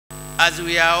As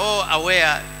we are all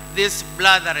aware, this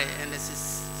brotherly and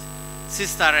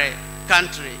sisterly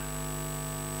country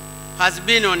has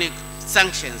been on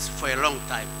sanctions for a long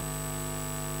time.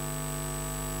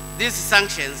 These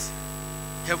sanctions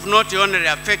have not only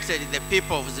affected the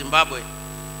people of Zimbabwe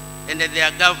and their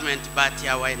government, but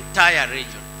our entire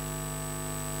region.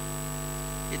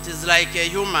 It is like a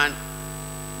human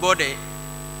body.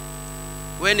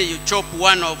 When you chop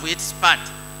one of its parts,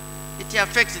 it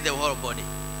affects the whole body.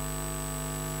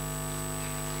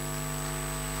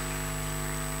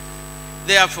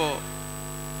 Therefore,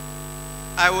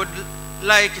 I would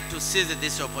like to seize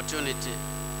this opportunity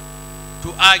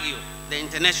to argue the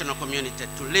international community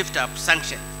to lift up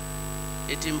sanctions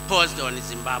it imposed on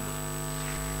Zimbabwe.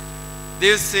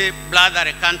 This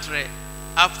brotherly country,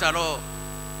 after all,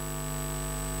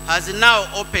 has now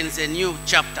opened a new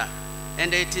chapter,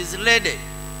 and it is ready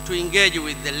to engage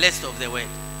with the rest of the world.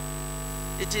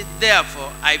 It is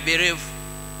therefore, I believe,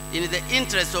 in the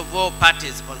interest of all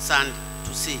parties concerned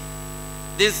to see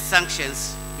these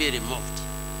sanctions be removed.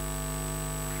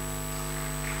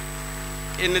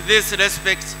 In this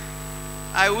respect,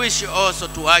 I wish also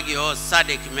to urge all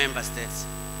SADC member states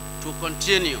to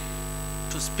continue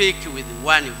to speak with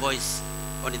one voice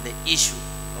on the issue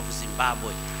of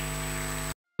Zimbabwe.